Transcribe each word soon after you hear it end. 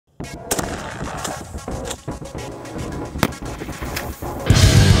Hey,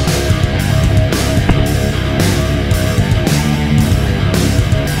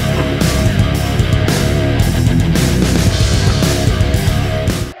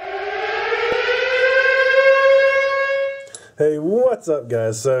 what's up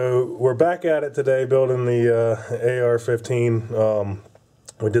guys? So we're back at it today building the AR-15.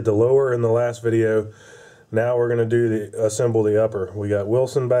 We did the lower in the last video. Now we're going to assemble the upper. We got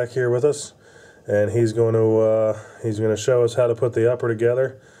Wilson back here with us, and he's going to show us how to put the upper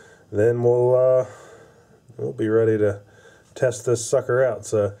together. Then we'll be ready to test this sucker out.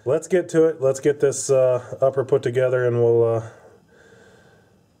 So let's get to it. Let's get this upper put together, and we'll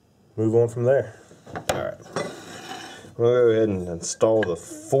move on from there. All right. We'll go ahead and install the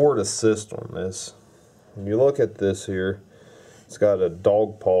Ford Assist on this. When you look at this here, it's got a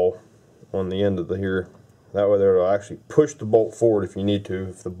dog paw on the end of the here. That way there it'll actually push the bolt forward if you need to,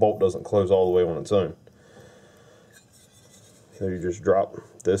 if the bolt doesn't close all the way on its own. So you just drop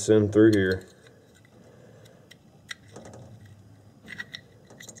this in through here.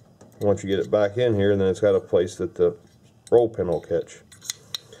 Once you get it back in here, then it's got a place that the roll pin will catch.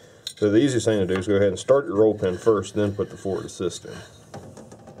 So the easiest thing to do is go ahead and start your roll pin first, then put the Ford Assist in.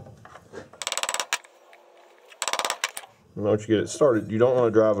 And once you get it started, you don't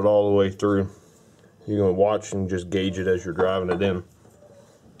want to drive it all the way through. You're going to watch and just gauge it as you're driving it in.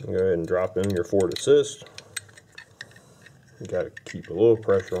 Go ahead and drop in your Ford Assist. You got to keep a little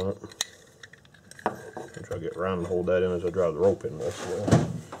pressure on it. I'll try to get around and hold that in as I drive the roll pin most of the way.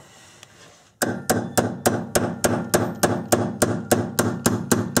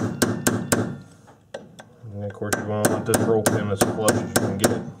 Of course, you want to let this roll pin as flush as you can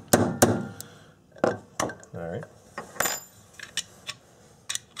get it. Alright.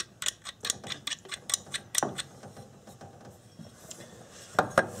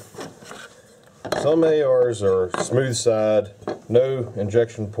 Some ARs are smooth side, no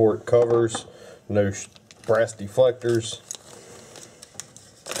injection port covers, no brass deflectors.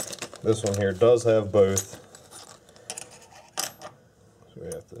 This one here does have both. So we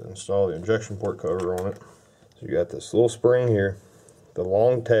have to install the injection port cover on it. So you got this little spring here. The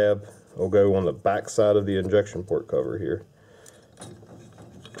long tab will go on the back side of the injection port cover here.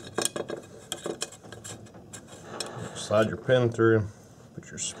 Slide your pin through,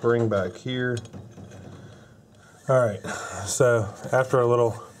 put your spring back here. Alright, so after a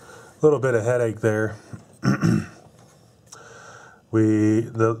little bit of headache there,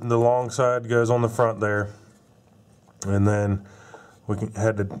 the long side goes on the front there, and then we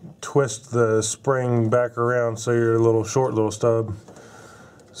had to twist the spring back around so your short little stub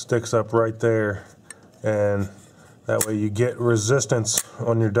sticks up right there, and that way you get resistance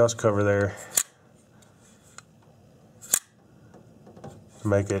on your dust cover there.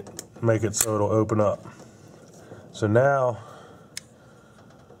 Make it so it'll open up. So now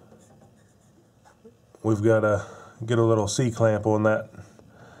we've got to get a little C-clamp on that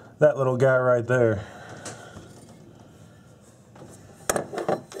little guy right there.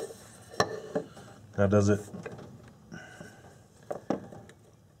 Now does it?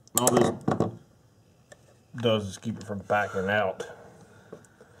 All this does is keep it from backing out.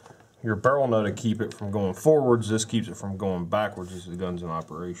 Your barrel nut to keep it from going forwards. This keeps it from going backwards as the gun's in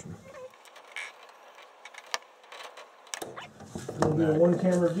operation. We'll do a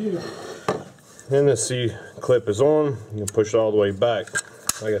one-camera view. And the C clip is on. You can push it all the way back.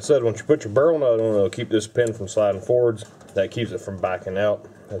 Like I said, once you put your barrel nut on, it'll keep this pin from sliding forwards. That keeps it from backing out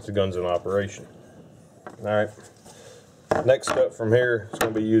as the gun's in operation. Alright, next step from here is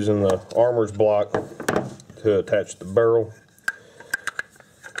going to be using the armor's block to attach the barrel.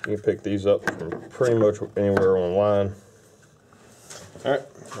 You can pick these up from pretty much anywhere online. Alright,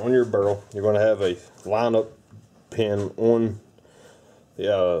 on your barrel, you're going to have a line-up pin on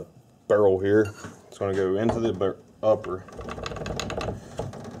the barrel here. It's going to go into the upper.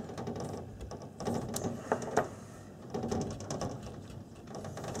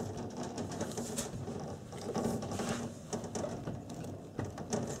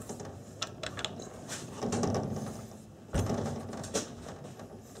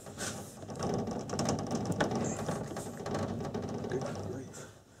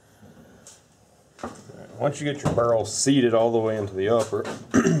 Once you get your barrel seated all the way into the upper,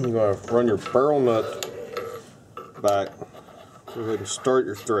 you're going to run your barrel nut back. Go ahead and start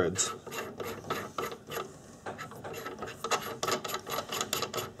your threads.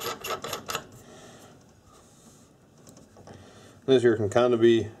 This here can kind of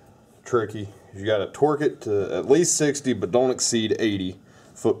be tricky. You got to torque it to at least 60, but don't exceed 80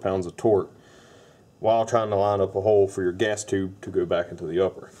 foot-pounds of torque. while trying to line up a hole for your gas tube to go back into the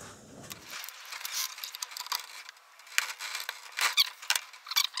upper.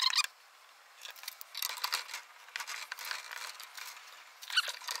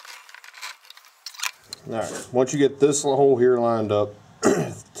 Alright, once you get this hole here lined up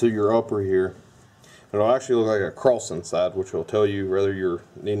to your upper here, it'll actually look like a cross inside, which will tell you whether you're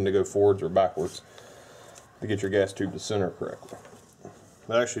needing to go forwards or backwards to get your gas tube to center correctly.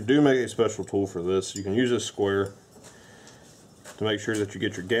 I actually do make a special tool for this. You can use a square to make sure that you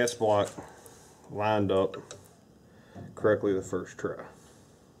get your gas block lined up correctly the first try.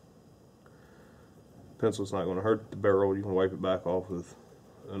 Pencil's not going to hurt the barrel. You can wipe it back off with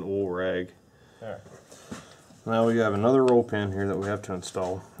an oil rag. Alright. Now we have another roll pin here that we have to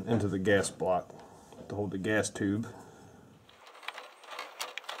install into the gas block to hold the gas tube.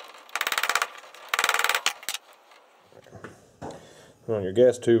 On your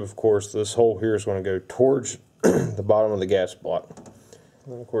gas tube, of course, this hole here is going to go towards the bottom of the gas block.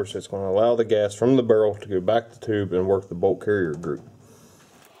 And of course, it's going to allow the gas from the barrel to go back to the tube and work the bolt carrier group.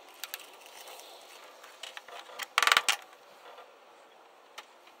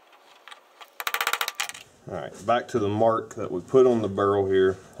 Alright, back to the mark that we put on the barrel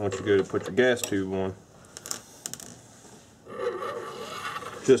here. Once you go to put your gas tube on,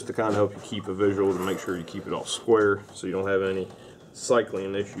 just to kind of help you keep a visual, to make sure you keep it all square so you don't have any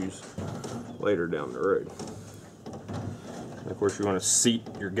cycling issues later down the road. And of course, you want to seat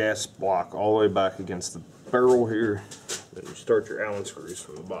your gas block all the way back against the barrel here. Then you start your Allen screws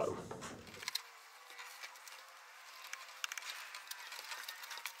from the bottom.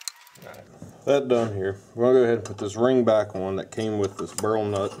 Alright, that done here, we're going to go ahead and put this ring back on that came with this barrel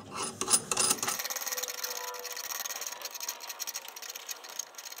nut.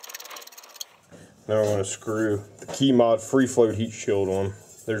 Now we're going to screw the Key Mod free float heat shield on.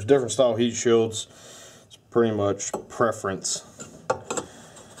 There's different style heat shields. It's pretty much preference.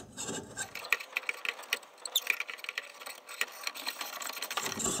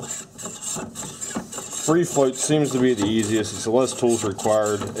 Free float seems to be the easiest. It's less tools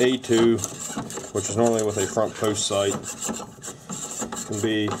required. A2, which is normally with a front post sight, can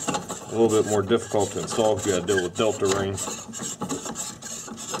be a little bit more difficult to install if you got to deal with delta ring.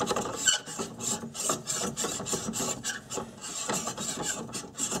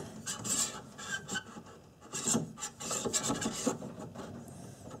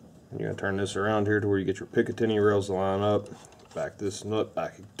 You're going to turn this around here to where you get your Picatinny rails to line up. Back this nut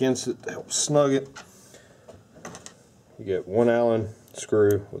back against it to help snug it. You get one Allen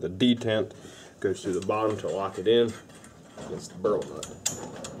screw with a detent, goes through the bottom to lock it in against the barrel nut.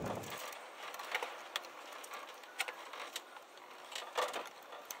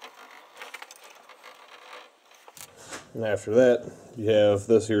 And after that, you have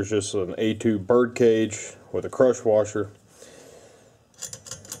this here's just an A2 bird cage with a crush washer.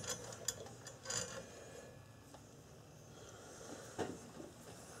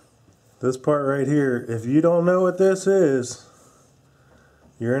 This part right here, if you don't know what this is,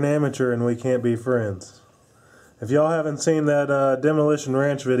 you're an amateur and we can't be friends. If y'all haven't seen that Demolition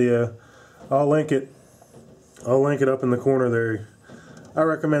Ranch video, I'll link it up in the corner there. I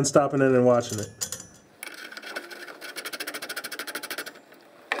recommend stopping in and watching it.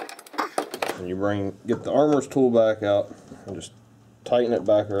 And you get the armorer's tool back out and just tighten it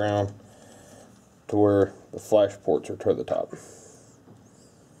back around to where the flash ports are to the top.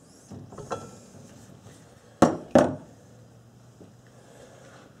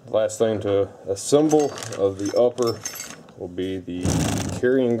 Last thing to assemble of the upper will be the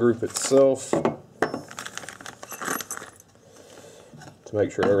carrying group itself, to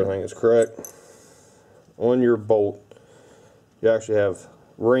make sure everything is correct. On your bolt, you actually have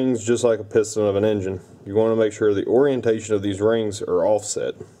rings just like a piston of an engine. You want to make sure the orientation of these rings are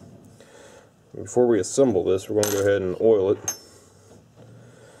offset. Before we assemble this, we're going to go ahead and oil it.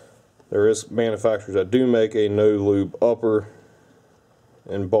 There is manufacturers that do make a no lube upper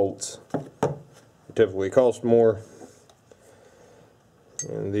and bolts. They typically cost more,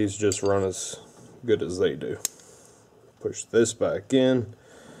 and these just run as good as they do. Push this back in,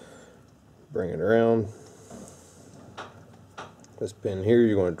 bring it around. This pin here,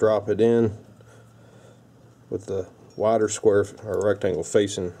 you're going to drop it in with the wider square or rectangle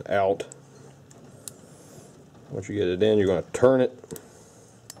facing out. Once you get it in, you're going to turn it,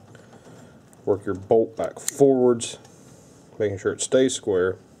 work your bolt back forwards, making sure it stays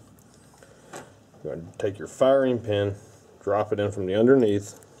square. You're going to take your firing pin, drop it in from the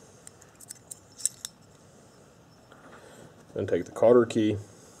underneath, then take the cotter key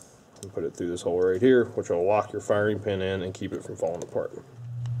and put it through this hole right here, which will lock your firing pin in and keep it from falling apart.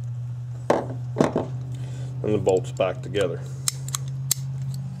 and the bolts back together.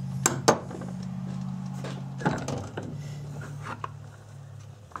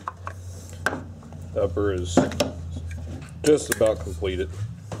 The upper is just about completed.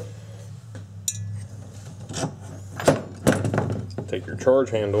 Take your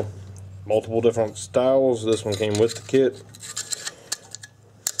charge handle, multiple different styles. This one came with the kit.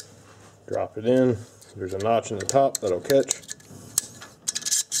 Drop it in. There's a notch in the top that'll catch.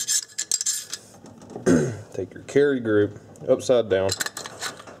 Take your carry group upside down,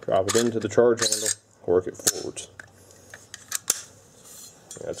 drop it into the charge handle, work it forwards.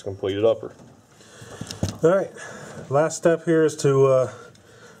 That's a completed upper. Alright, last step here is to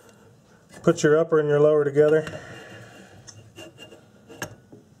put your upper and your lower together.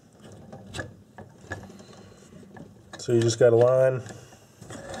 So you just got to line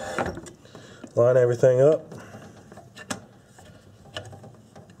everything up.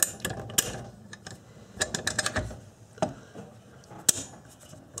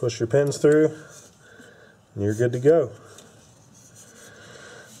 Push your pins through, and you're good to go.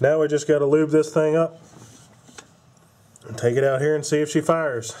 Now we just got to lube this thing up and take it out here and see if she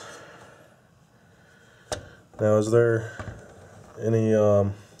fires. Now, is there any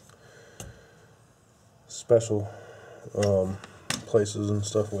special places and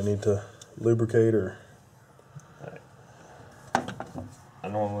stuff we need to lubricate, or? I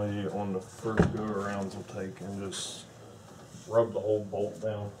normally, on the first go arounds, will take and just rub the whole bolt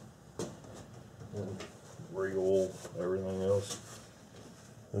down and re-oil everything else.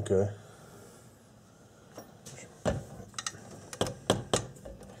 Okay.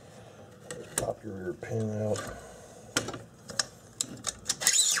 Pop your rear pin out.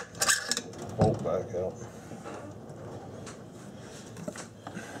 Bolt back out.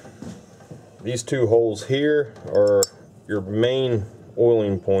 These two holes here are your main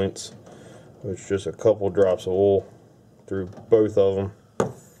oiling points, which is just a couple drops of oil through both of them.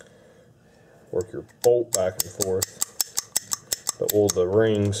 Work your bolt back and forth to oil the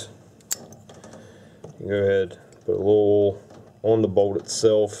rings. You go ahead, put a little oil on the bolt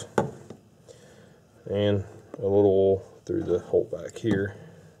itself and a little oil through the hole back here.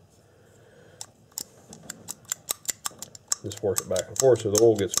 Just work it back and forth so the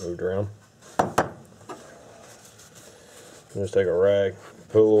oil gets moved around. Just take a rag,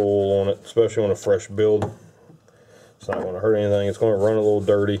 put a little oil on it, especially on a fresh build. It's not going to hurt anything. It's going to run a little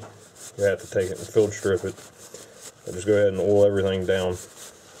dirty. You have to take it and field strip it. But just go ahead and oil everything down.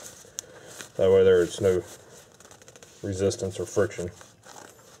 That way there's no resistance or friction.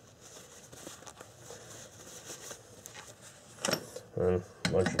 And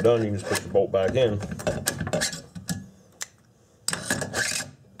once you're done, you can just put your bolt back in.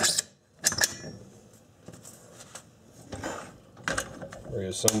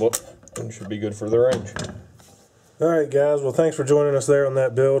 Reassemble it, and you should be good for the range. Alright guys, well thanks for joining us there on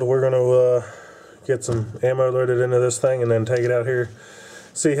that build. We're going to get some ammo loaded into this thing and then take it out here,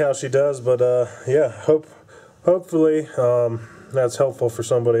 see how she does. But yeah, hopefully that's helpful for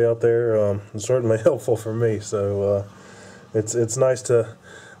somebody out there. It's certainly helpful for me. So it's nice to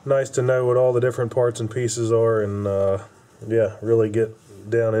know what all the different parts and pieces are, and yeah, really get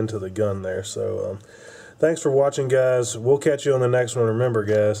down into the gun there. So thanks for watching, guys. We'll catch you on the next one. Remember,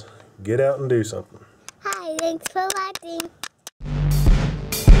 guys, get out and do something. Hi, thanks for watching.